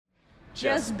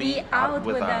Just be out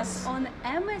with us on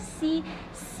MSC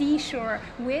Seashore.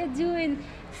 We're doing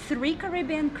 3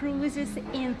 Caribbean cruises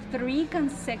in 3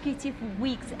 consecutive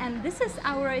weeks, and this is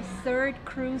our 3rd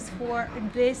cruise for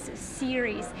this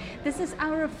series. This is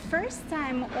our first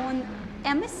time on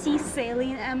MSC,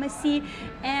 sailing MSC,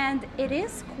 and it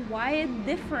is quite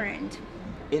different.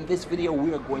 In this video,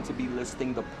 we are going to be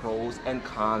listing the pros and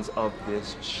cons of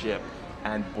this ship,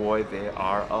 and boy, there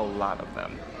are a lot of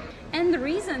them. And the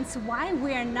reasons why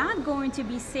we are not going to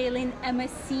be sailing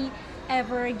MSC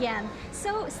ever again.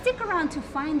 So stick around to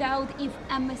find out if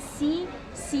MSC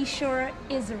Seashore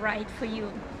is right for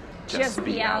you. Just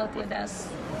be out with us.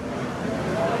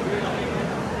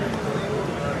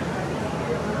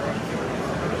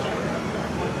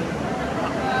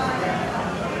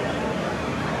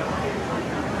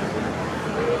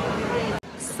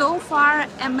 So far,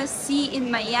 MSC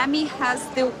in Miami has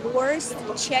the worst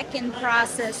check-in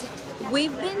process.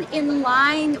 We've been in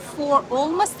line for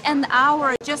almost an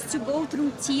hour just to go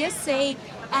through TSA,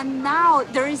 and now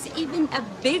there is even a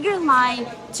bigger line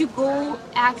to go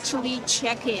actually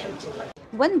check in.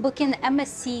 When booking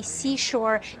MSC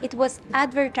Seashore, it was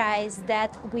advertised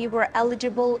that we were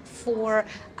eligible for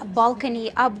a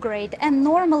balcony upgrade, and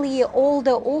normally all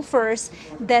the offers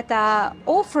that are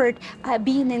offered are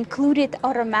being included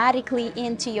automatically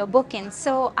into your booking.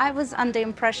 So I was under the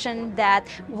impression that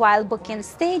while booking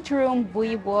stateroom,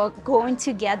 we were going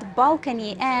to get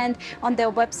balcony, and on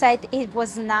their website it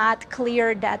was not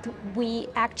clear that we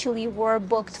actually were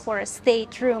booked for a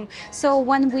stateroom. So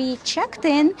when we checked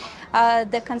in,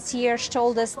 the concierge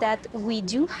told us that we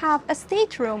do have a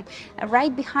stateroom.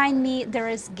 Right behind me there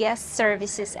is guest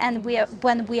services, and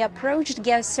when we approached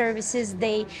guest services,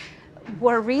 they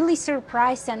were really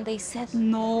surprised and they said,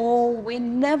 no, we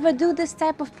never do this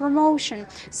type of promotion.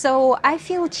 So I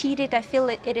feel cheated. I feel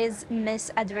it is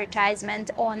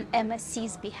misadvertisement on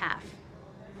MSC's behalf.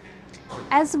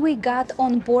 As we got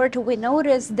on board, we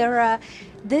noticed there are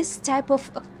this type of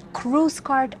cruise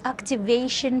card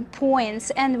activation points,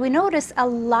 and we noticed a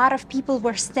lot of people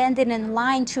were standing in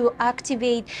line to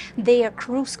activate their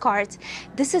cruise cards.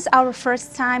 This is our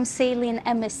first time sailing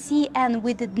MSC, and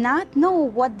we did not know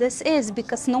what this is,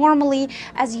 because normally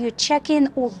as you check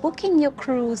in or booking your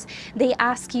cruise, they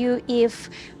ask you if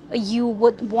you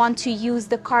would want to use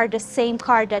the card, the same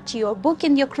card that you're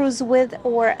booking your cruise with,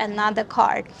 or another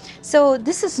card. So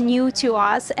this is new to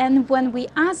us, and when we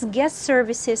asked guest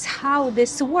services how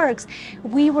this works,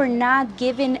 we were not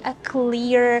given a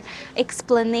clear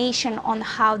explanation on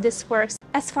how this works.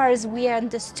 As far as we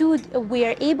understood, we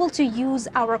are able to use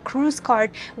our cruise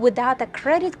card without a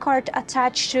credit card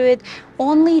attached to it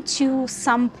only to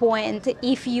some point.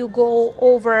 If you go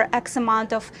over X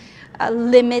amount of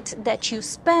limit that you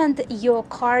spend, your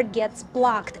card gets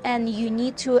blocked and you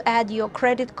need to add your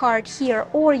credit card here,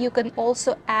 or you can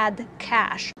also add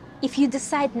cash. If you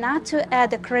decide not to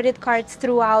add the credit cards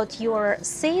throughout your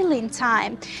sailing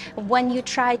time, when you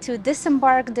try to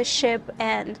disembark the ship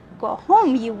and go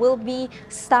home, you will be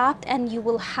stopped and you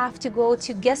will have to go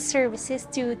to guest services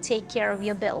to take care of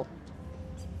your bill.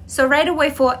 So right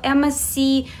away, for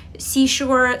MSC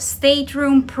Seashore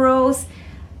stateroom pros,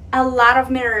 a lot of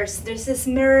mirrors. This is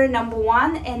mirror number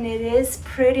 1, and it is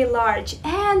pretty large,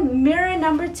 and mirror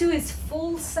number 2 is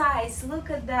full size. Look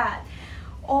at that.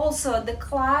 Also, the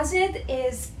closet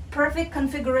is perfect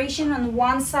configuration. On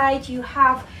one side you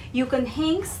can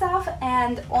hang stuff,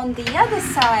 and on the other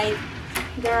side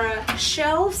there are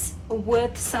shelves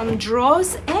with some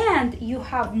drawers, and you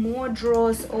have more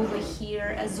drawers over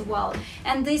here as well.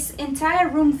 And this entire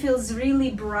room feels really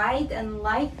bright and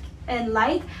light.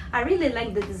 I really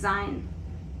like the design.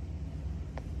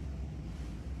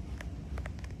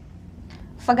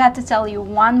 Forgot to tell you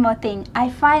one more thing. I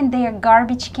find their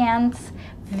garbage cans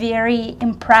very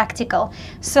impractical.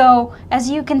 So as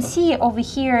you can see over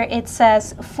here, it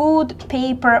says food,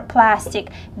 paper, plastic.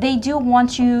 They do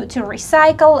want you to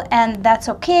recycle, and that's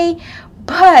okay,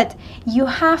 but you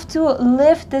have to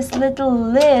lift these little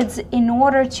lids in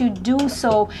order to do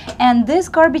so, and this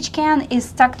garbage can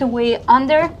is tucked away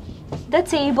under the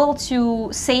table to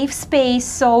save space.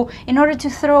 So in order to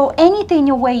throw anything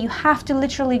away, you have to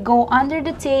literally go under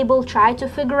the table, try to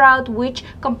figure out which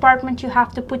compartment you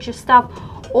have to put your stuff,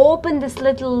 open this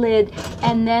little lid,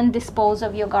 and then dispose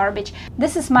of your garbage.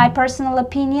 This is my personal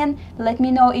opinion. Let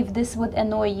me know if this would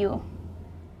annoy you.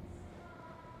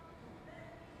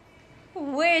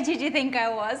 Where did you think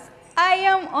I was? I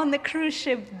am on the cruise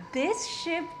ship. This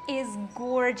ship is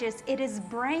gorgeous. It is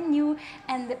brand new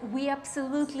and we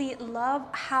absolutely love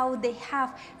how they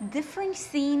have different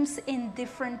themes in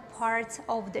different parts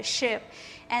of the ship.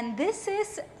 And this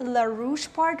is La Rouge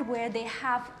part where they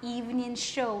have evening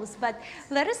shows. But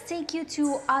let us take you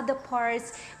to other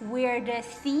parts where the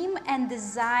theme and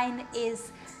design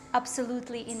is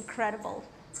absolutely incredible.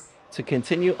 To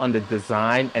continue on the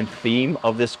design and theme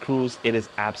of this cruise, it is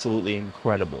absolutely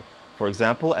incredible. For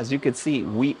example, as you can see,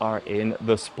 we are in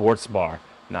the sports bar.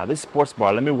 Now this sports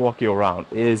bar, let me walk you around,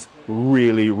 is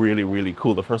really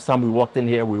cool. The first time we walked in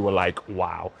here, we were like,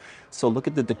 wow. So look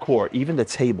at the decor, even the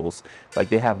tables, like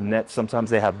they have nets, sometimes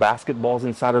they have basketballs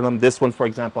inside of them. This one, for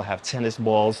example, have tennis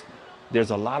balls. There's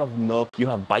a lot of nook. You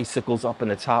have bicycles up in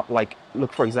the top. Like,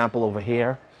 look, for example, over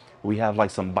here, we have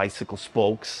like some bicycle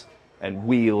spokes and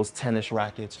wheels, tennis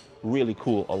rackets, really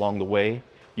cool along the way.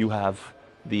 You have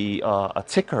the a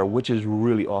ticker, which is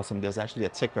really awesome. There's actually a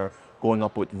ticker going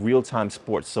up with real-time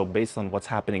sports. So based on what's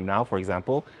happening now, for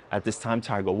example, at this time,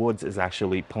 Tiger Woods is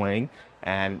actually playing.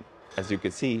 And as you can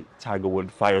see, Tiger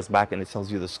Woods fires back and it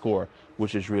tells you the score,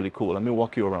 which is really cool. Let me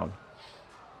walk you around.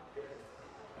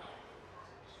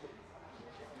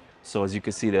 So as you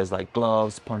can see, there's like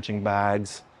gloves, punching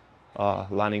bags,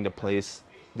 lining the place.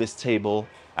 This table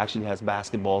actually has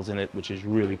basketballs in it, which is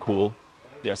really cool.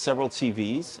 There are several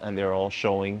TVs and they're all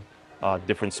showing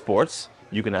different sports.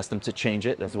 You can ask them to change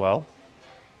it as well.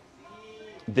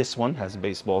 This one has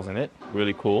baseballs in it,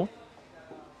 really cool.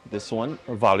 This one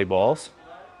are volleyballs.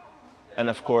 And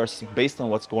of course, based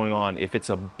on what's going on, if it's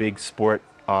a big sport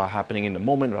happening in the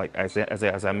moment, like as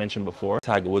I mentioned before,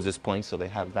 Tiger Woods is playing, so they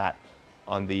have that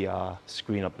on the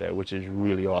screen up there, which is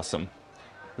really awesome.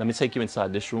 Let me take you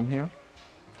inside this room here.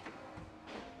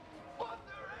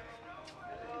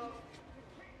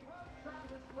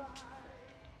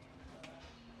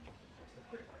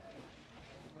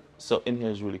 So in here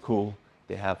is really cool.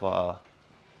 They have a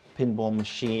pinball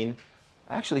machine.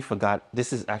 I actually forgot,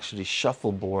 this is actually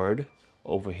shuffleboard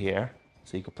over here.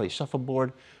 So you can play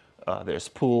shuffleboard. There's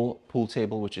pool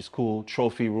table, which is cool,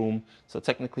 trophy room. So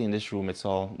technically in this room, it's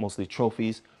all mostly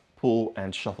trophies, pool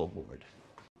and shuffleboard.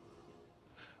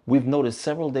 We've noticed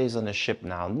several days on the ship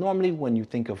now. Normally when you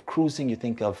think of cruising, you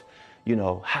think of, you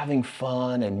know, having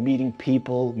fun and meeting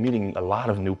people, meeting a lot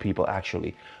of new people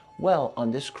actually. Well,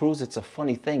 on this cruise, it's a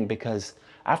funny thing because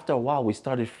after a while, we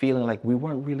started feeling like we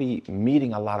weren't really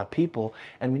meeting a lot of people,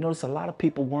 and we noticed a lot of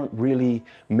people weren't really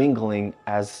mingling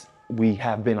as we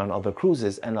have been on other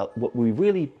cruises. And what we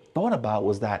really thought about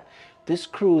was that this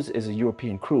cruise is a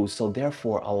European cruise, so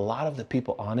therefore a lot of the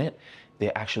people on it,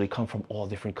 they actually come from all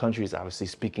different countries, obviously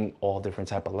speaking all different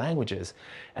type of languages.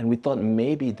 And we thought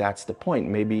maybe that's the point,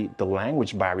 maybe the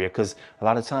language barrier, because a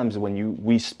lot of times when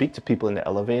we speak to people in the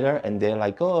elevator and they're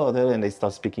like, oh, and they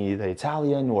start speaking either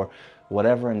Italian or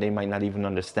whatever, and they might not even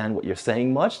understand what you're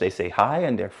saying much. They say hi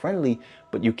and they're friendly,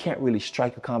 but you can't really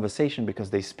strike a conversation because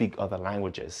they speak other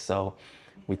languages. So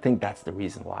we think that's the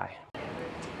reason why.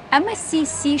 MSC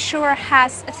Seashore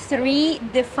has 3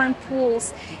 different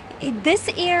pools. This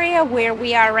area where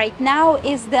we are right now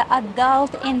is the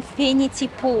adult infinity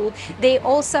pool. They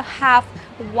also have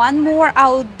one more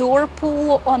outdoor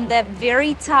pool on the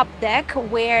very top deck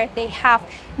where they have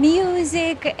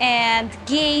music and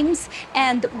games,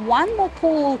 and one more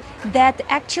pool that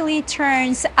actually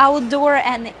turns outdoor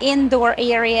and indoor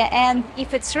area, and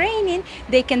if it's raining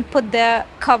they can put the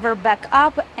cover back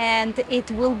up and it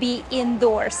will be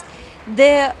indoors.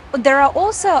 There are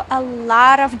also a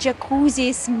lot of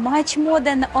jacuzzis, much more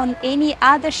than on any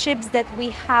other ships that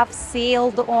we have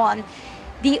sailed on.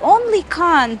 The only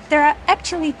con, there are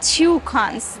actually 2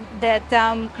 cons that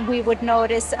we would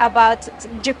notice about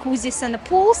jacuzzis and the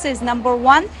pools is, number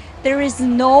 1, there is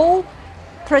no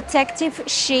protective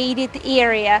shaded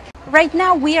area. Right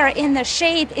now we are in the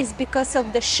shade is because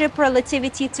of the ship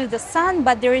relativity to the sun,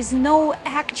 but there is no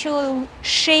actual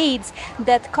shades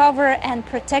that cover and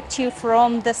protect you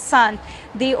from the sun.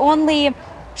 The only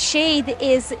shade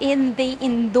is in the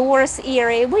indoors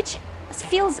area, which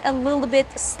feels a little bit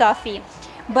stuffy.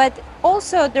 But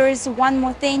also there is one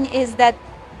more thing, is that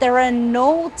there are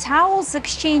no towels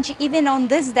exchange even on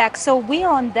this deck. So we're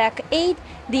on deck 8.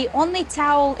 The only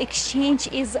towel exchange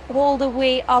is all the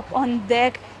way up on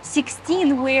deck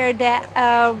 16 where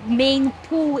the main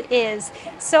pool is.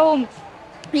 So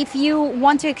if you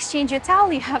want to exchange your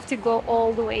towel, you have to go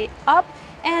all the way up,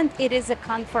 and it is a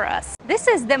con for us. This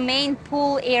is the main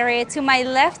pool area. To my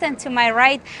left and to my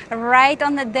right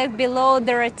on the deck below,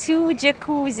 there are 2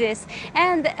 jacuzzis.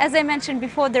 And as I mentioned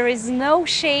before, there is no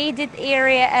shaded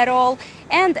area at all.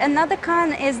 And another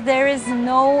con is there is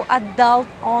no adult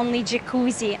only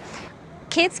jacuzzi.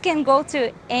 kids can go to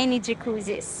any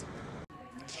jacuzzis.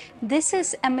 This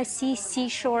is MSC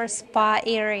Seashore Spa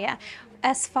area.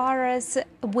 As far as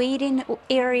waiting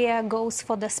area goes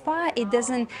for the spa, it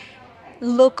doesn't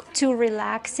look too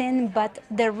relaxing, but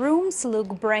the rooms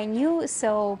look brand new,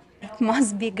 so it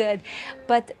must be good.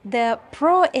 But the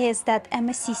pro is that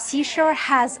MSC Seashore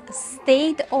has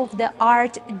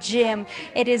state-of-the-art gym.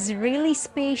 It is really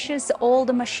spacious, all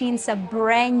the machines are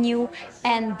brand new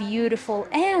and beautiful,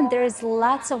 and there's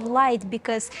lots of light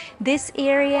because this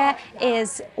area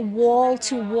is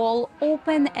wall-to-wall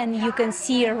open and you can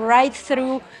see right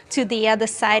through to the other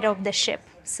side of the ship.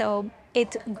 So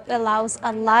it allows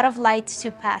a lot of light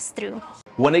to pass through.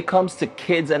 When it comes to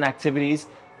kids and activities,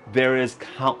 there is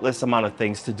countless amount of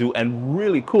things to do and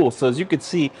really cool. So as you can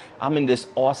see, I'm in this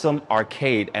awesome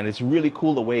arcade and it's really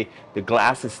cool the way the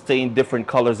glass is stained different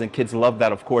colors and kids love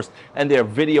that, of course. And there are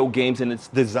video games and it's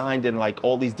designed in like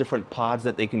all these different pods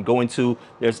that they can go into.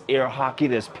 There's air hockey,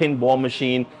 there's pinball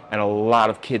machine, and a lot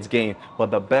of kids game. But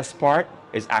the best part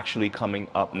is actually coming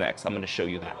up next. I'm going to show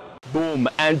you that. Boom.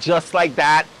 And just like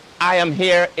that, I am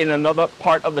here in another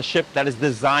part of the ship that is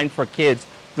designed for kids.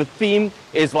 The theme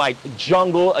is like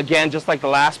jungle, again, just like the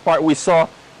last part we saw.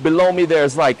 Below me,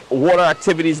 there's like water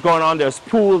activities going on. There's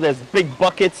pool, there's big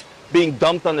buckets being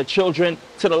dumped on the children.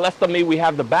 To the left of me, we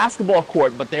have the basketball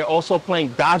court, but they're also playing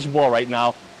dodgeball right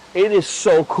now. It is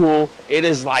so cool. It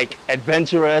is like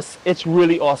adventurous. It's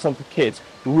really awesome for kids.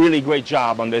 Really great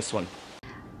job on this one.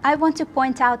 I want to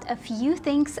point out a few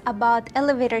things about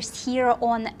elevators here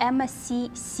on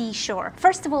MSC Seashore.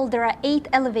 First of all, there are 8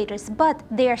 elevators, but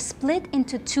they are split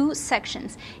into 2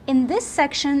 sections. In this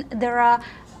section, there are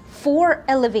 4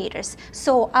 elevators.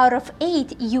 So out of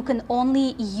 8, you can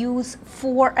only use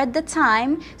 4 at the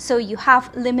time, so you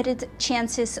have limited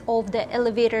chances of the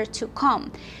elevator to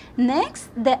come. Next,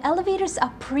 the elevators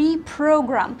are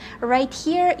pre-programmed. Right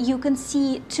here you can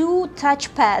see 2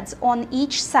 touchpads on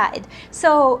each side.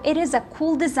 So it is a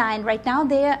cool design. Right now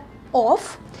they're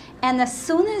off, and as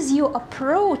soon as you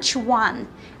approach one,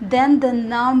 then the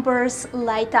numbers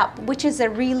light up, which is a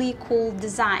really cool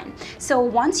design. So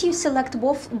once you select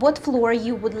what floor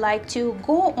you would like to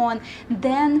go on,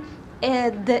 then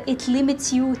it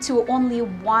limits you to only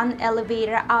 1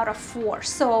 elevator out of 4.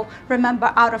 So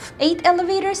remember, out of 8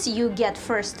 elevators, you get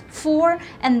first 4,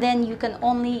 and then you can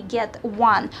only get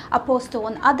 1. Opposed to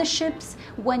on other ships,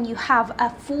 when you have a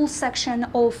full section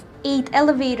of 8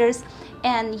 elevators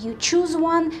and you choose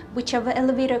one, whichever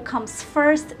elevator comes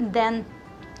first, then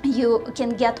you can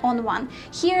get on one.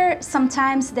 Here,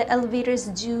 sometimes the elevators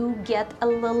do get a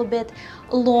little bit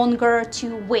longer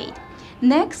to wait.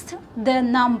 Next, the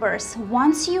numbers.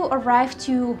 Once you arrive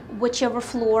to whichever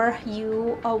floor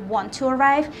you want to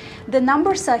arrive, the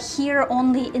numbers are here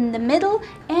only in the middle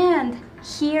and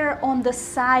here on the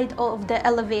side of the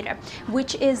elevator,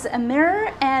 which is a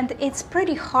mirror, and it's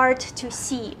pretty hard to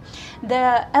see.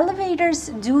 The elevators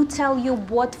do tell you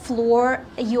what floor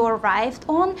you arrived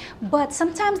on, but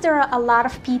sometimes there are a lot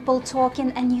of people talking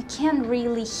and you can't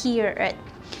really hear it.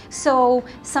 So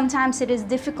sometimes it is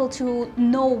difficult to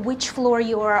know which floor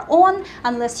you are on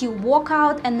unless you walk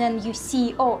out and then you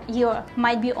see, oh, you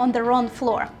might be on the wrong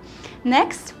floor.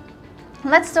 Next,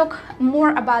 let's talk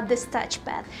more about this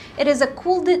touchpad. It is a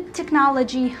cool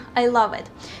technology. I love it.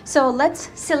 So let's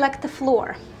select the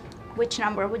floor. Which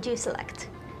number would you select?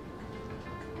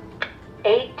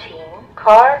 18,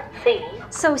 car C.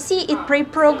 So see, it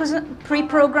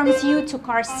pre-programs you to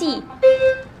car C.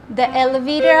 The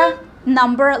elevator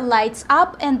number lights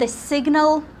up and the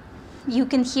signal, you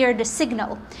can hear the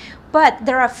signal. But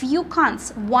there are a few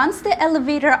cons. Once the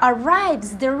elevator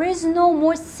arrives, there is no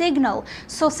more signal.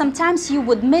 So sometimes you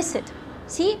would miss it.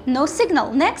 See, no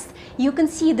signal. Next, you can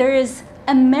see there is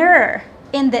a mirror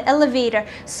in the elevator.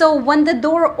 So when the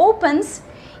door opens,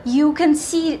 you can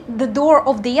see the door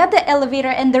of the other elevator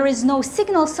and there is no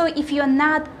signal. So if you're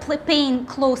not paying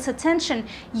close attention,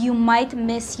 you might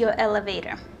miss your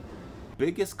elevator.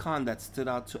 Biggest con that stood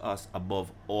out to us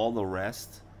above all the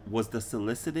rest was the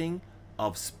soliciting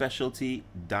of specialty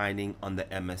dining on the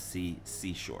MSC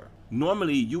Seashore.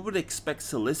 Normally, you would expect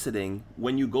soliciting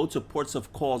when you go to ports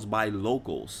of calls by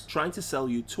locals trying to sell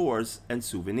you tours and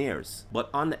souvenirs. But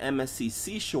on the MSC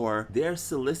Seashore, they're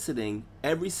soliciting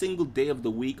every single day of the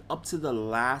week up to the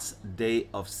last day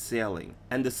of sailing.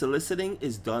 And the soliciting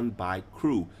is done by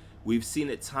crew. We've seen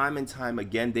it time and time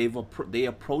again. They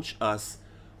approach us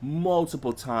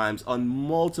multiple times on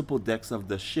multiple decks of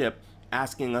the ship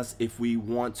asking us if we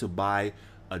want to buy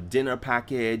a dinner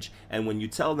package, and when you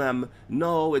tell them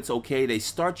no, it's okay, they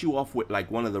start you off with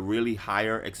like one of the really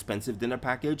higher expensive dinner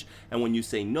package, and when you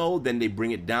say no, then they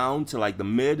bring it down to like the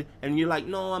mid, and you're like,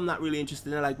 no, I'm not really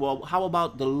interested. They're like, well, how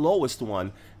about the lowest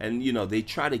one? And you know, they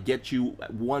try to get you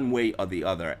one way or the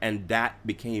other, and that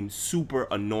became super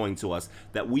annoying to us,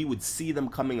 that we would see them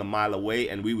coming a mile away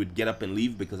and we would get up and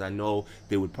leave, because I know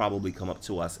they would probably come up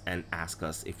to us and ask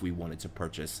us if we wanted to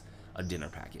purchase a dinner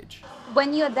package.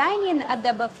 When you're dining at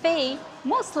the buffet,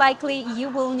 most likely you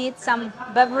will need some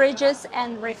beverages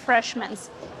and refreshments.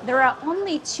 There are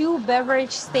only 2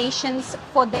 beverage stations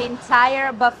for the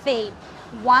entire buffet.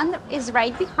 One is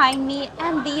right behind me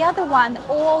and the other one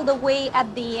all the way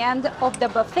at the end of the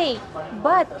buffet,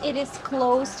 but it is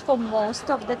closed for most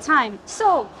of the time.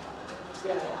 So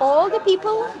all the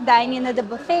people dining at the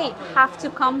buffet have to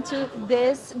come to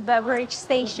this beverage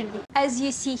station. As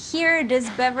you see here, this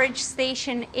beverage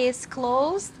station is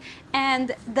closed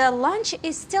and the lunch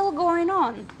is still going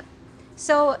on.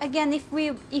 So again,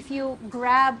 if you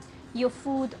grab your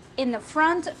food in the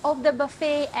front of the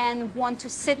buffet and want to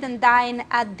sit and dine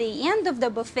at the end of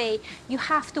the buffet, you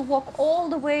have to walk all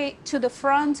the way to the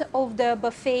front of the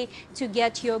buffet to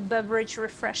get your beverage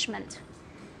refreshment.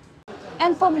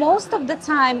 And for most of the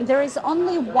time, there is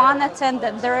only one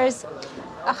attendant. There is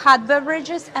hot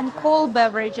beverages and cold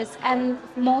beverages, and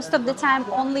most of the time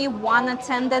only one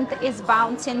attendant is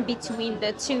bouncing between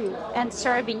the two and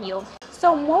serving you.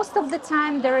 So most of the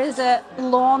time there is a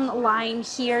long line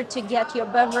here to get your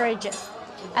beverages.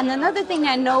 And another thing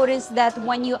I noticed, that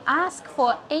when you ask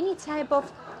for any type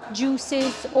of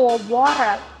juices or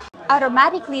water,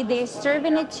 automatically they're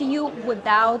serving it to you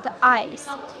without ice.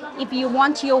 If you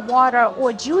want your water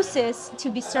or juices to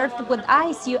be served with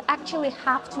ice, you actually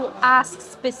have to ask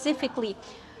specifically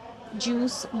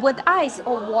juice with ice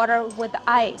or water with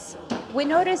ice. We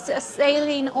noticed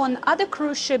sailing on other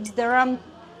cruise ships, there are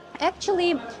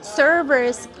actually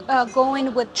servers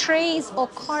going with trays or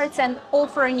carts and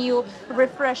offering you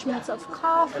refreshments of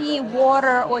coffee,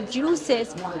 water, or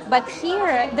juices. But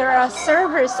here there are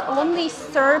servers only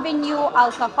serving you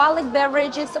alcoholic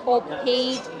beverages or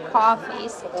paid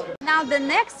coffees. Now the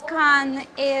next con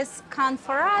is con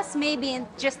for us, maybe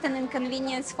just an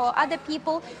inconvenience for other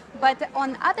people, but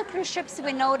on other cruise ships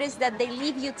we noticed that they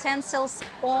leave utensils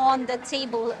on the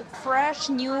table, fresh,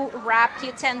 new, wrapped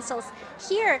utensils.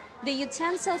 Here, the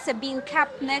utensils are being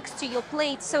kept next to your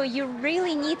plate, so you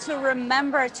really need to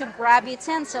remember to grab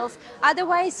utensils.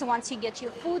 Otherwise, once you get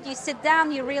your food, you sit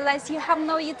down, you realize you have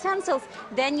no utensils.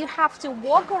 Then you have to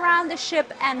walk around the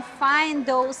ship and find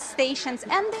those stations,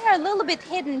 and they are a little bit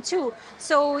hidden too.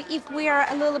 So if we are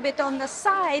a little bit on the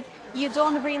side, you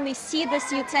don't really see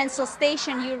this utensil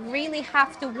station. You really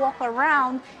have to walk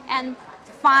around and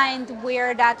find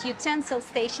where that utensil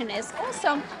station is.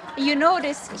 Also, you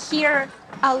notice here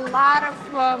a lot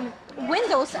of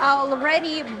windows are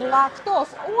already blocked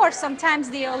off, or sometimes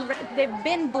they've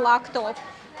been blocked off,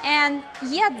 and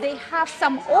yet they have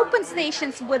some open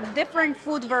stations with different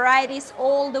food varieties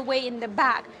all the way in the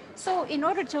back. So in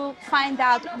order to find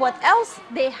out what else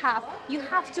they have, you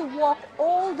have to walk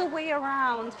all the way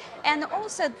around. And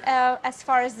also, as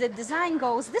far as the design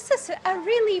goes, this is a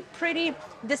really pretty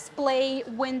display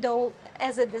window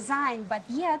as a design, but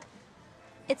yet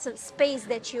it's a space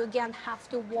that you again have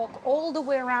to walk all the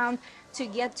way around to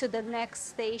get to the next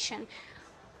station.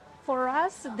 For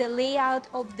us, the layout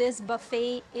of this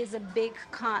buffet is a big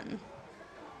con.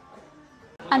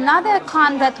 Another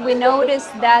con that we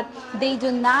noticed, that they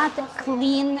do not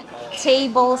clean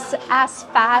tables as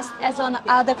fast as on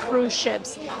other cruise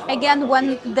ships. Again,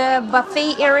 when the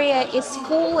buffet area is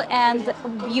full and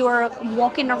you're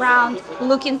walking around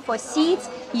looking for seats,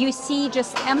 you see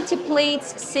just empty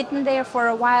plates sitting there for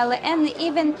a while. And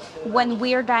even when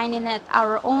we're dining at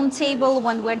our own table,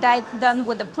 when we're done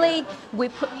with the plate, we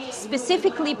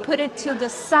specifically put it to the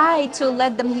side to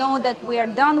let them know that we are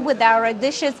done with our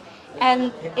dishes.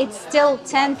 And it's still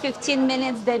 10-15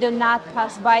 minutes they do not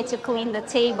pass by to clean the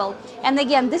table. And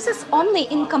again, this is only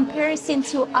in comparison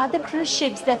to other cruise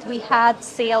ships that we had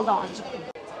sailed on.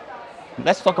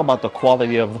 Let's talk about the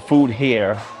quality of the food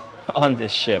here on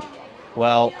this ship.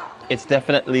 Well, it's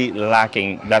definitely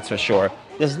lacking, that's for sure.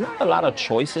 There's not a lot of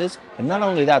choices, and not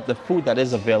only that, the food that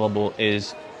is available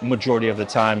is majority of the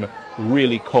time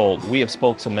really cold. We have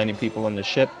spoke to many people on the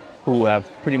ship who have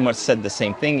pretty much said the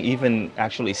same thing. Even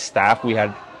actually staff, we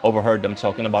had overheard them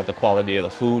talking about the quality of the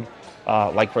food.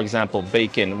 Like for example,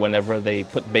 bacon, whenever they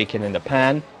put bacon in the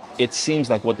pan, it seems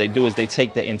like what they do is they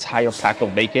take the entire pack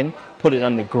of bacon, put it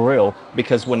on the grill,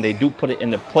 because when they do put it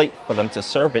in the plate for them to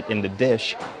serve it in the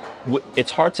dish, it's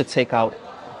hard to take out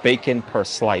bacon per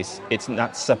slice. It's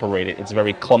not separated. It's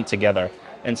very clumped together.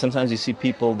 And sometimes you see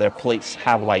people, their plates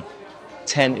have like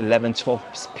 10, 11,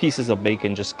 12 pieces of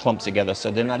bacon just clumped together.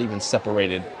 So they're not even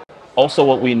separated. Also,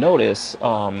 what we notice,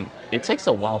 it takes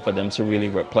a while for them to really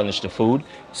replenish the food.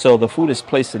 So the food is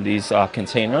placed in these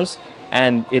containers,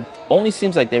 and it only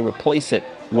seems like they replace it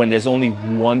when there's only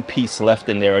one piece left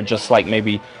in there, or just like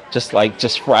maybe just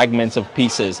fragments of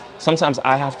pieces. Sometimes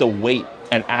I have to wait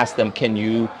and ask them, can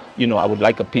you, I would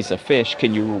like a piece of fish.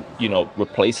 Can you,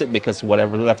 replace it? Because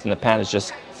whatever left in the pan is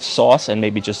just sauce and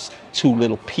maybe just two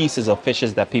little pieces of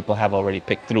fishes that people have already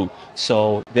picked through.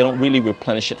 So they don't really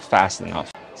replenish it fast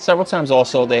enough. Several times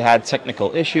also they had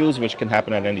technical issues, which can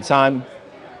happen at any time.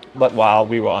 But while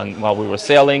we were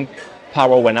sailing,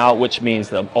 power went out, which means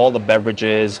that all the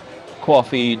beverages,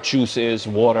 coffee, juices,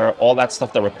 water, all that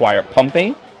stuff that required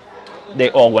pumping, they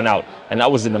all went out. And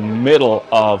that was in the middle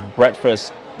of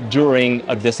breakfast during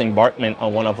a disembarkment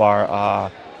on one of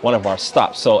our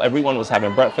stops. So everyone was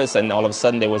having breakfast, and all of a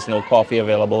sudden there was no coffee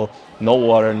available, no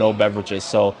water, no beverages.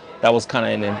 So that was kind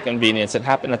of an inconvenience. It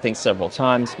happened, I think, several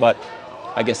times, but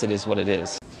I guess it is what it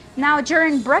is. Now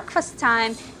during breakfast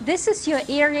time, this is your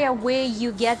area where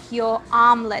you get your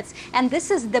omelets, and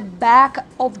this is the back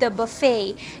of the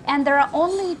buffet, and there are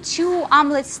only 2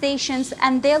 omelet stations,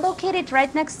 and they're located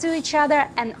right next to each other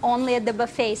and only at the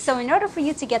buffet. So in order for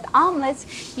you to get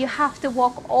omelets, you have to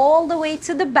walk all the way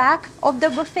to the back of the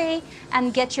buffet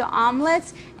and get your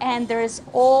omelets, and there's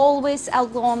always a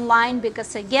long line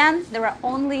because again there are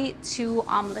only 2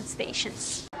 omelet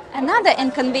stations. Another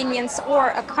inconvenience or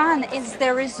a con is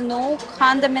there is no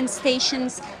condiment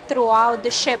stations throughout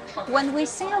the ship. When we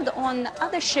sailed on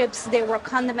other ships, there were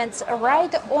condiments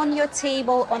right on your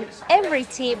table, on every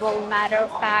table, matter of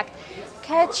fact,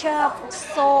 ketchup,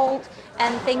 salt,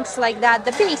 and things like that,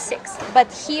 the basics.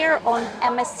 But here on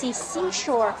MSC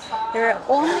Seashore, there are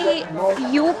only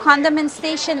few condiment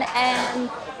stations, and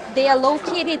they are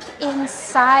located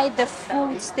inside the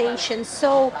food station.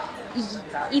 So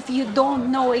if you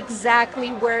don't know exactly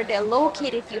where they're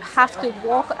located, you have to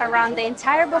walk around the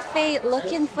entire buffet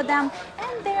looking for them,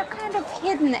 and they're kind of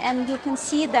hidden, and you can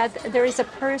see that there is a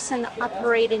person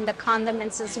operating the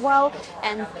condiments as well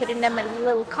and putting them in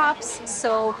little cups.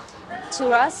 So to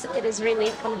us it is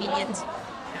really convenient.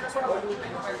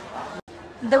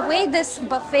 The way this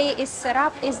buffet is set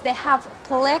up is they have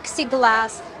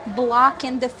plexiglass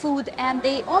blocking the food, and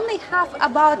they only have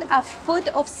about a foot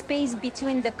of space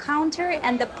between the counter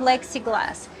and the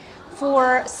plexiglass.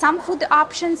 For some food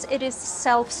options it is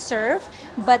self-serve,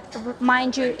 but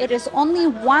mind you, it is only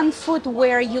 1 foot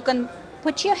where you can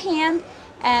put your hand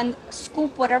and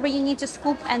scoop whatever you need to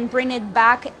scoop and bring it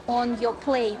back on your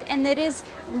plate. And it is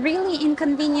really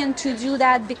inconvenient to do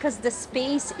that because the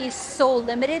space is so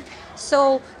limited.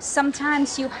 So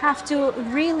sometimes you have to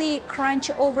really crunch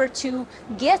over to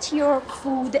get your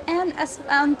food, and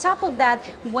on top of that,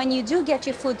 when you do get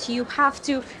your food, you have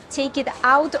to take it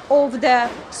out of the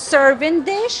serving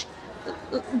dish,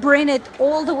 bring it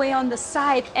all the way on the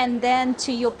side and then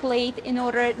to your plate in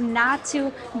order not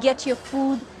to get your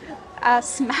food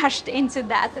smashed into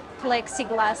that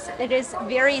plexiglass. It is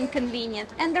very inconvenient,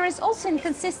 and there is also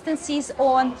inconsistencies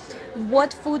on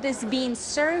what food is being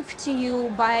served to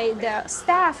you by the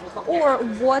staff or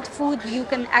what food you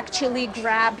can actually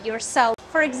grab yourself.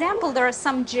 For example, there are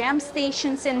some jam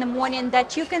stations in the morning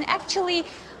that you can actually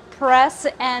press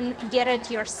and get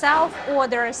it yourself, or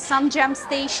there are some jam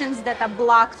stations that are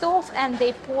blocked off and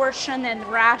they portion and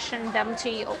ration them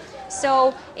to you.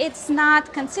 So it's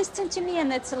not consistent to me,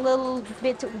 and it's a little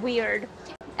bit weird.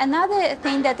 Another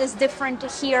thing that is different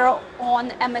here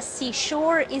on MSC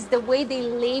Shore is the way they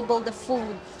label the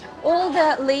food. All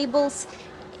the labels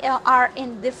are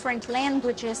in different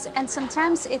languages, and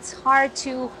sometimes it's hard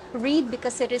to read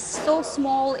because it is so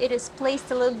small. It is placed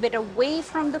a little bit away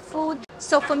from the food.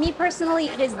 So for me personally,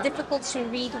 it is difficult to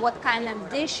read what kind of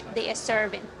dish they are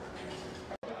serving.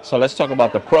 So let's talk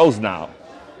about the pros now.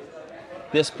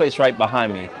 This place right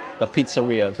behind me, the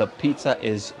pizzeria, the pizza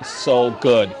is so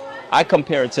good. I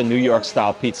compare it to New York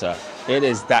style pizza. It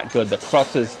is that good. The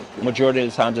crust is majority of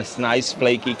the time just nice,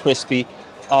 flaky, crispy.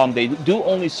 They do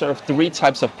only serve 3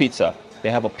 types of pizza.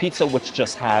 They have a pizza which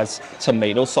just has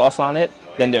tomato sauce on it.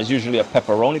 Then there's usually a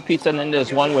pepperoni pizza, and then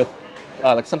there's one with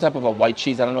like some type of a white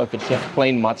cheese. I don't know if it's just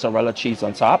plain mozzarella cheese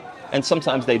on top. And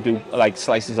sometimes they do like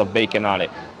slices of bacon on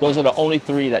it. Those are the only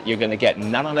 3 that you're gonna get,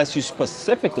 not unless you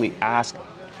specifically ask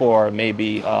for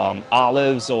maybe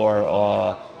olives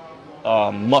or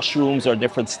mushrooms or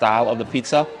different style of the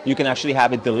pizza. You can actually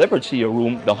have it delivered to your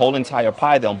room, the whole entire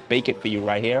pie. They'll bake it for you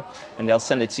right here, and they'll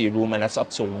send it to your room, and that's up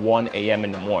to 1 a.m.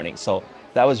 in the morning. So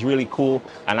That was really cool.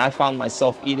 And I found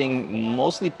myself eating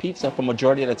mostly pizza for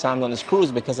majority of the time on this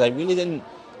cruise because I really didn't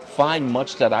find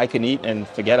much that I can eat and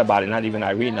forget about it. Not even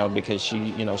Irene now because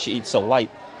she, she eats so light.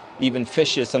 Even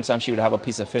fishes, sometimes she would have a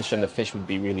piece of fish and the fish would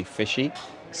be really fishy.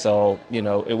 So,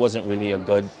 it wasn't really a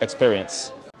good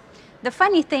experience. The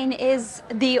funny thing is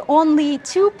the only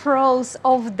two pros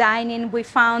of dining we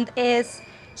found is,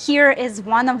 here is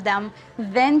one of them,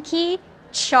 Venki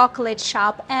Chocolate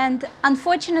Shop. And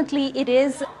unfortunately it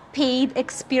is paid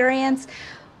experience,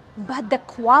 but the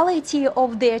quality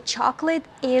of their chocolate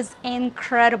is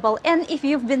incredible. And if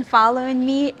you've been following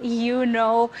me, you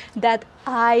know that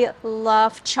I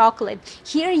love chocolate.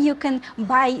 Here you can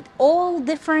buy all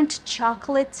different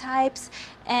chocolate types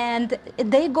and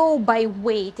they go by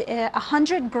weight.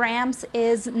 100 grams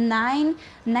is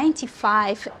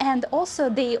 $9.95, and also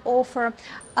they offer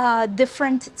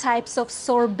different types of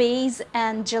sorbets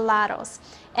and gelatos.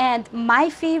 And my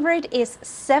favorite is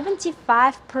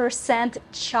 75%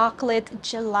 chocolate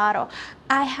gelato.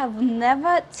 I have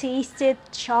never tasted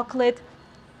chocolate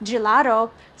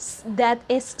gelato that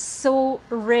is so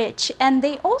rich. And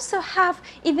they also have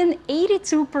even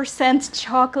 82%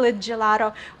 chocolate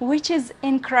gelato, which is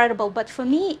incredible. But for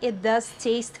me, it does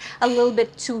taste a little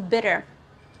bit too bitter.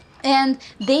 And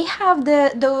they have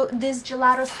these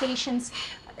gelato stations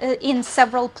in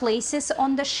several places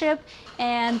on the ship,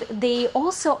 and they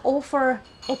also offer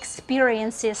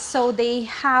experiences. So they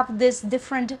have this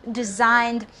different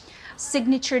designed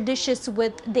signature dishes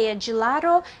with their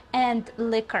gelato and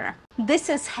liquor. This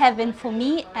is heaven for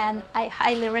me, and I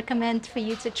highly recommend for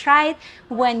you to try it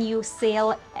when you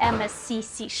sail MSC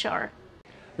Seashore.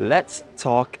 Let's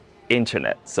talk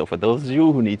internet. So for those of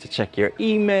you who need to check your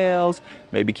emails,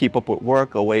 maybe keep up with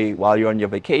work away while you're on your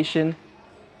vacation,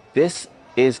 this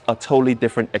is a totally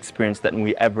different experience than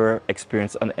we ever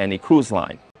experienced on any cruise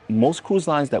line. Most cruise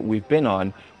lines that we've been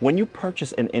on, when you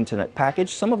purchase an internet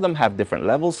package, some of them have different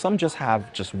levels, some just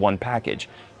have just one package.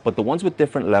 But the ones with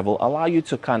different level allow you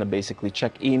to kind of basically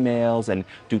check emails and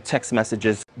do text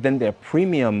messages. Then their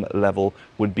premium level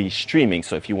would be streaming.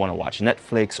 So if you want to watch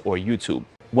Netflix or YouTube.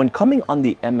 When coming on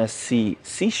the MSC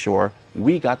Seashore,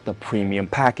 we got the premium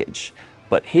package.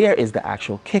 But here is the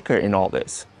actual kicker in all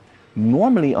this.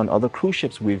 Normally on other cruise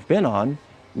ships we've been on,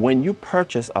 when you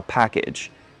purchase a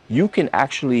package, you can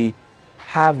actually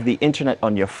have the internet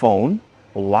on your phone,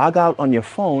 log out on your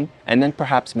phone, and then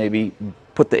perhaps maybe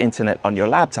put the internet on your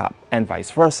laptop and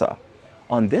vice versa.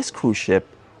 On this cruise ship,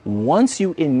 once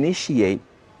you initiate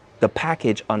the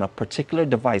package on a particular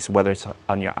device, whether it's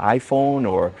on your iPhone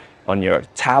or on your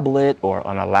tablet or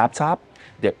on a laptop,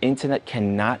 the internet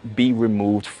cannot be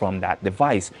removed from that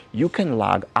device. You can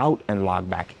log out and log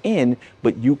back in,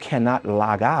 but you cannot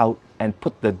log out and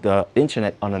put the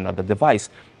internet on another device.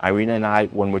 Irina and I,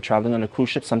 when we're traveling on a cruise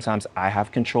ship, sometimes I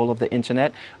have control of the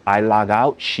internet. I log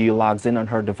out, she logs in on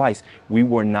her device. We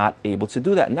were not able to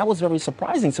do that. And that was very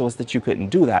surprising to us that you couldn't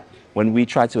do that. When we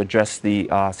tried to address the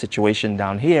situation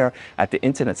down here at the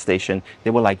internet station, they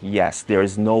were like, yes, there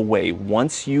is no way.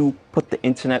 Once you put the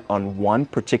internet on one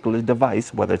particular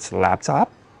device, whether it's a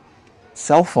laptop,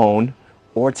 cell phone,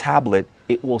 or tablet,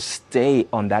 it will stay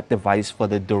on that device for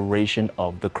the duration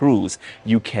of the cruise.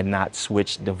 You cannot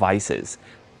switch devices.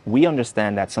 We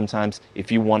understand that sometimes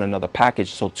if you want another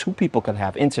package so two people can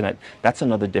have internet, that's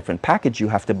another different package you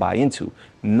have to buy into.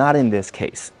 Not in this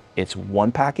case. It's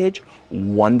one package,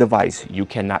 one device. You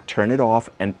cannot turn it off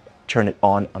and turn it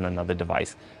on another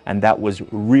device. And that was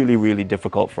really, really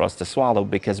difficult for us to swallow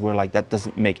because we're like, that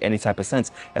doesn't make any type of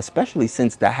sense, especially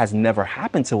since that has never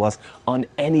happened to us on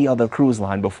any other cruise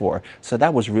line before. So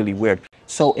that was really weird.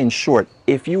 So in short,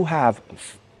 if you have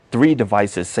 3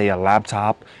 devices, say a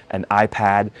laptop, an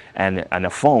iPad, and a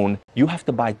phone, you have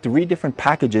to buy 3 different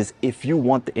packages if you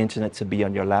want the internet to be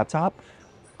on your laptop,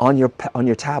 on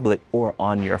your tablet, or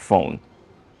on your phone.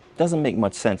 Doesn't make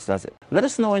much sense, does it? Let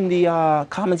us know in the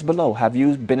comments below. Have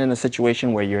you been in a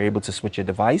situation where you're able to switch your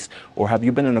device, or have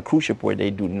you been in a cruise ship where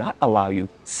they do not allow you,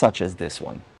 such as this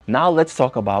one? Now let's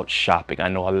talk about shopping. I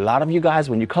know a lot of you guys,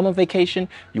 when you come on vacation,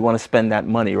 you want to spend that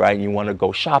money, right? You want to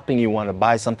go shopping, you want to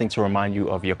buy something to remind you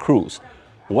of your cruise.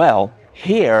 Well,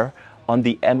 here on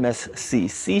the MSC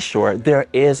Seashore, there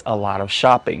is a lot of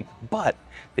shopping, but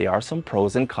there are some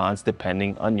pros and cons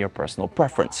depending on your personal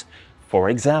preference. For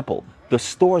example, the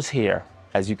stores here,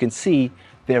 as you can see,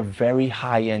 they're very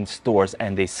high-end stores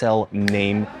and they sell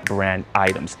name brand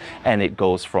items. And it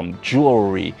goes from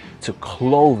jewelry to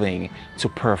clothing to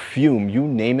perfume, you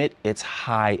name it, it's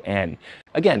high-end.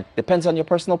 Again, depends on your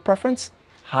personal preference.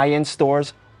 High-end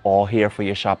stores, all here for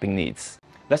your shopping needs.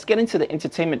 Let's get into the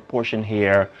entertainment portion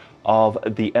here of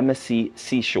the MSC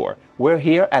Seashore. We're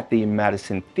here at the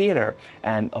Madison Theater,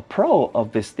 and a pro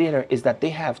of this theater is that they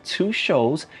have 2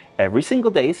 shows every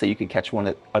single day, so you can catch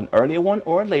an earlier one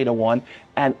or a later one,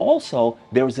 and also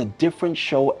there's a different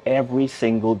show every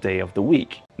single day of the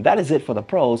week. That is it for the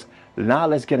pros. Now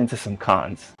let's get into some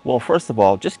cons. Well, first of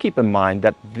all, just keep in mind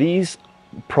that these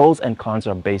pros and cons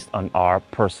are based on our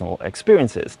personal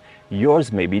experiences.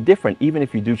 Yours may be different. Even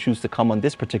if you do choose to come on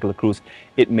this particular cruise,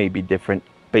 it may be different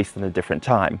based on a different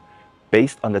time.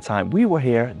 Based on the time we were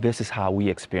here, this is how we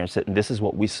experienced it, and this is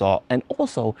what we saw, and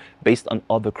also based on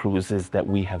other cruises that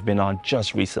we have been on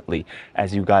just recently.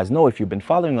 As you guys know, if you've been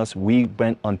following us, we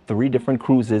went on 3 different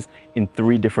cruises in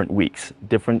 3 different weeks,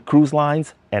 different cruise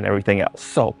lines and everything else.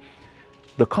 So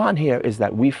the con here is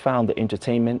that we found the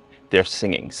entertainment, their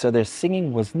singing. So their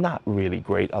singing was not really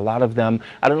great. A lot of them,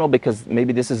 I don't know, because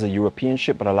maybe this is a European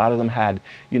ship, but a lot of them had,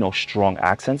 you know, strong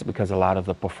accents because a lot of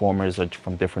the performers are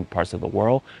from different parts of the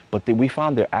world. But we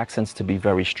found their accents to be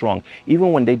very strong.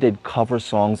 Even when they did cover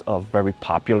songs of very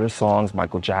popular songs,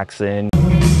 Michael Jackson,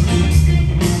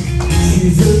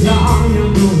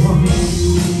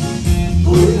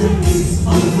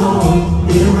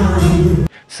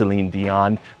 Celine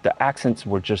Dion, the accents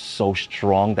were just so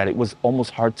strong that it was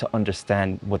almost hard to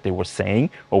understand what they were saying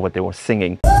or what they were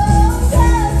singing.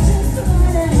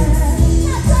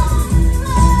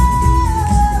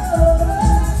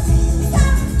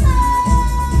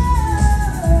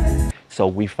 So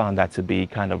we found that to be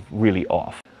kind of really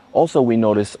off. Also, we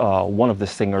noticed one of the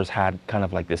singers had kind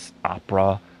of like this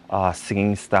opera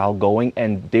singing style going,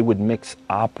 and they would mix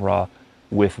opera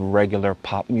with regular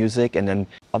pop music, and then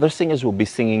other singers will be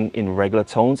singing in regular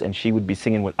tones and she would be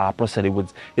singing with opera, so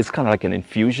it's kind of like an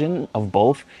infusion of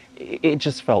both. It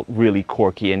just felt really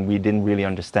quirky and we didn't really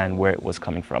understand where it was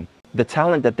coming from. The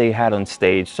talent that they had on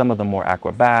stage, some of them more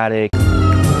acrobatic,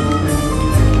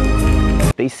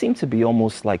 they seemed to be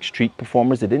almost like street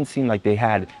performers. It didn't seem like they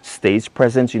had stage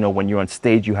presence. You know, when you're on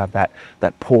stage, you have that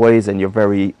poise and you're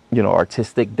very, you know,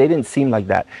 artistic. They didn't seem like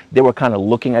that. They were kind of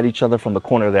looking at each other from the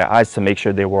corner of their eyes to make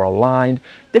sure they were aligned.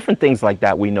 Different things like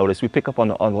that we noticed. We pick up on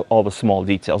all the small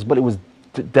details, but it was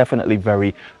definitely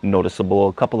very noticeable.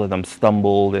 A couple of them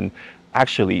stumbled, and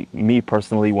actually, me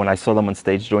personally, when I saw them on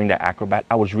stage doing the acrobat,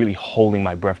 I was really holding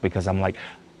my breath because I'm like,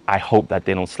 I hope that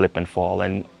they don't slip and fall.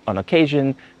 And on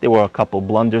occasion, there were a couple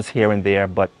blunders here and there,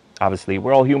 but obviously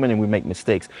we're all human and we make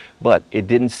mistakes. But it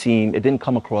didn't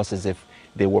come across as if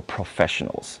they were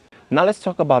professionals. Now let's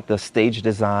talk about the stage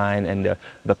design and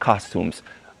the costumes.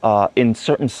 In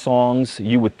certain songs,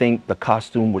 you would think the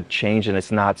costume would change, and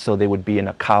it's not. So they would be in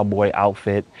a cowboy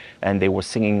outfit and they were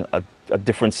singing a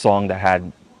different song that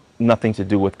had nothing to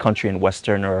do with country and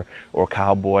western or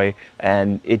cowboy,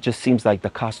 and it just seems like the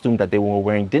costume that they were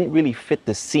wearing didn't really fit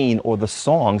the scene or the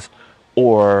songs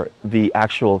or the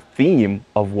actual theme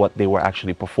of what they were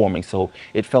actually performing. So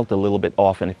it felt a little bit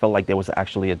off, and it felt like there was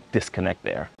actually a disconnect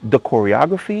there. The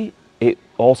choreography, it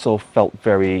also felt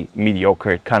very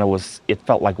mediocre. It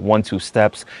felt like 1-2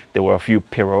 steps. There were a few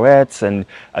pirouettes, and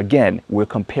again, we're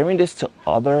comparing this to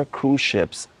other cruise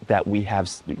ships that we have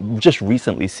just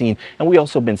recently seen, and we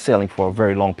also been sailing for a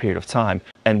very long period of time,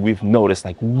 and we've noticed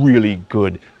like really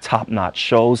good top-notch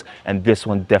shows, and this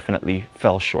one definitely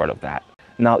fell short of that.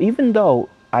 Now, even though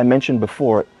I mentioned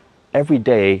before, every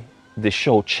day the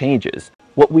show changes,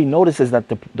 what we notice is that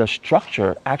the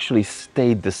structure actually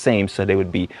stayed the same. So they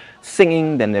would be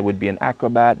singing, then there would be an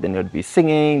acrobat, then there would be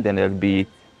singing, then there would be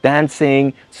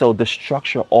dancing. So the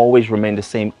structure always remained the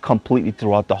same completely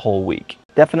throughout the whole week.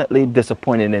 Definitely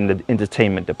disappointed in the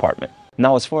entertainment department.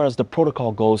 Now, as far as the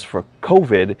protocol goes for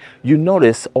COVID, you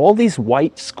notice all these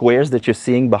white squares that you're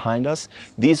seeing behind us.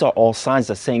 These are all signs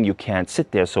that saying you can't sit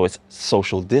there, so it's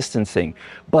social distancing.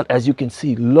 But as you can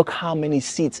see, look how many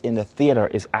seats in the theater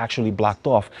is actually blocked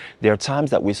off. There are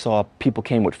times that we saw people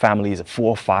came with families of 4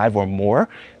 or 5 or more.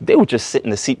 They would just sit in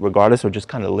the seat regardless, or just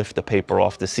kind of lift the paper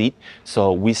off the seat.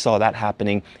 So we saw that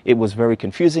happening. It was very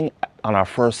confusing. On our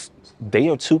first day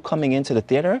or 2 coming into the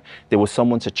theater, there was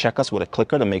someone to check us with a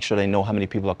clicker to make sure they know how many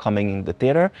people are coming in the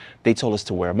theater. They told us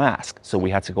to wear a mask, so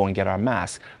we had to go and get our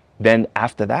mask. Then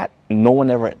after that, no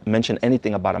one ever mentioned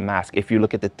anything about a mask. If you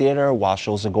look at the theater while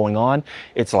shows are going on,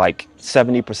 it's like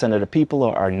 70% of the people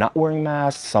are not wearing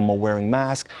masks, some are wearing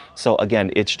masks. So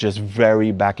again, it's just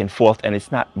very back and forth, and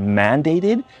it's not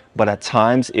mandated, but at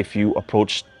times if you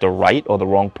approach the right or the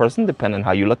wrong person, depending on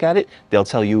how you look at it, they'll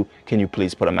tell you, can you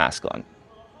please put a mask on?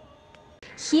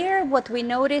 Here, what we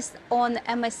noticed on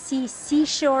MSC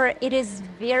Seashore, it is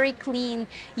very clean.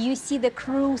 You see the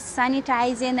crew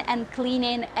sanitizing and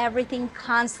cleaning everything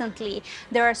constantly.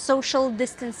 There are social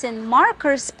distancing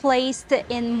markers placed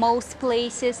in most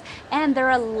places, and there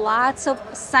are lots of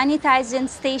sanitizing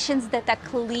stations that are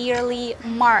clearly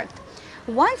marked.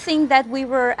 One thing that we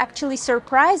were actually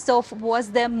surprised of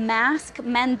was the mask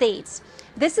mandates.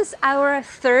 This is our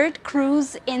third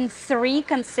cruise in 3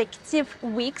 consecutive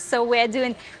weeks, so we're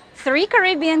doing 3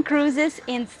 Caribbean cruises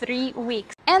in 3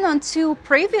 weeks. And on 2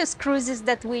 previous cruises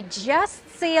that we just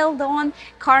sailed on,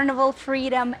 Carnival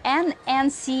Freedom and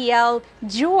NCL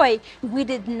Joy, we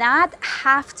did not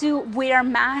have to wear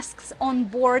masks on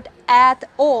board at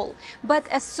all. But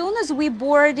as soon as we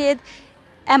boarded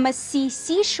MSC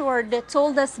Seashore, they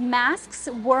told us masks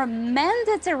were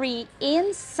mandatory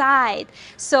inside.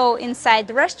 So inside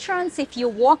the restaurants, if you're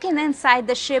walking inside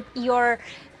the ship,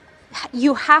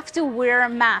 you have to wear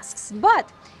masks. But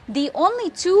the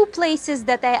only 2 places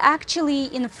that are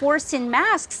actually enforcing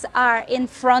masks are in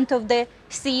front of the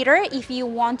theater if you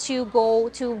want to go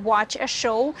to watch a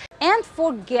show, and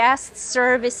for guest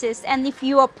services. And if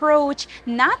you approach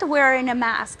not wearing a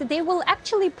mask, they will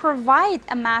actually provide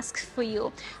a mask for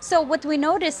you. So what we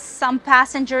noticed, some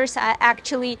passengers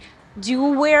actually do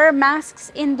wear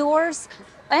masks indoors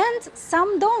and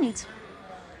some don't.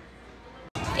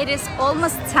 It is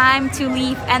almost time to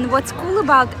leave, and what's cool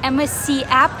about MSC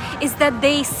app is that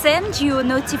they send you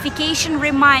notification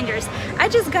reminders. I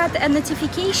just got a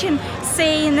notification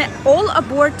saying all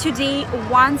aboard today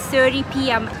 1:30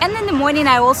 p.m. and in the morning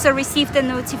I also received a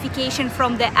notification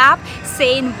from the app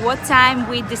saying what time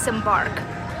we disembark.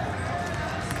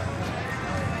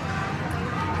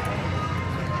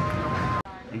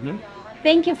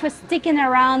 Thank you for sticking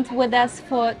around with us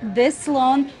for this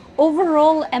long.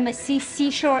 Overall, MSC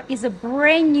Seashore is a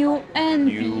brand new and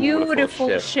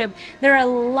beautiful ship. There are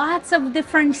lots of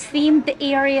different themed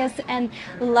areas and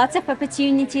lots of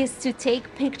opportunities to take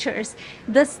pictures.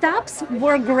 The stops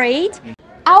were great.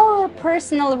 Our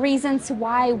personal reasons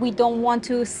why we don't want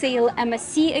to sail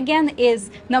MSC again is,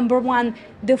 number 1,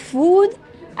 the food.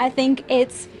 I think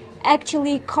it's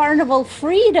actually Carnival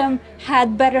Freedom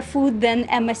had better food than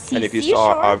MSC Seashore. And if you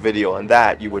saw our video on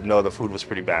that, you would know the food was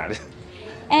pretty bad.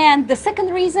 And the second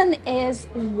reason is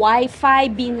Wi-Fi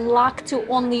being locked to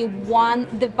only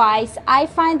 1 device. I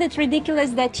find it ridiculous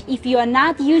that if you are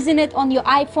not using it on your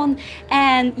iPhone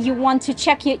and you want to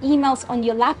check your emails on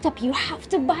your laptop, you have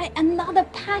to buy another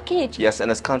package. Yes,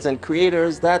 and as content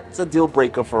creators, that's a deal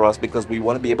breaker for us because we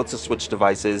want to be able to switch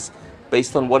devices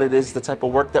based on what it is, the type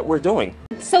of work that we're doing.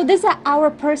 So these are our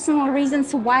personal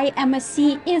reasons why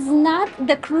MSC is not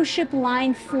the cruise ship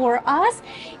line for us.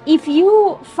 If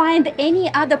you find any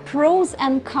other pros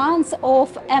and cons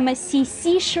of MSC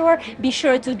Seashore, be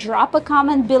sure to drop a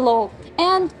comment below.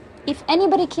 And if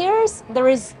anybody cares, there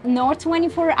is no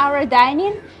 24-hour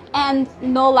dining and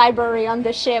no library on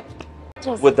the ship.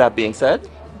 With that being said,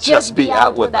 just be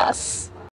out with us.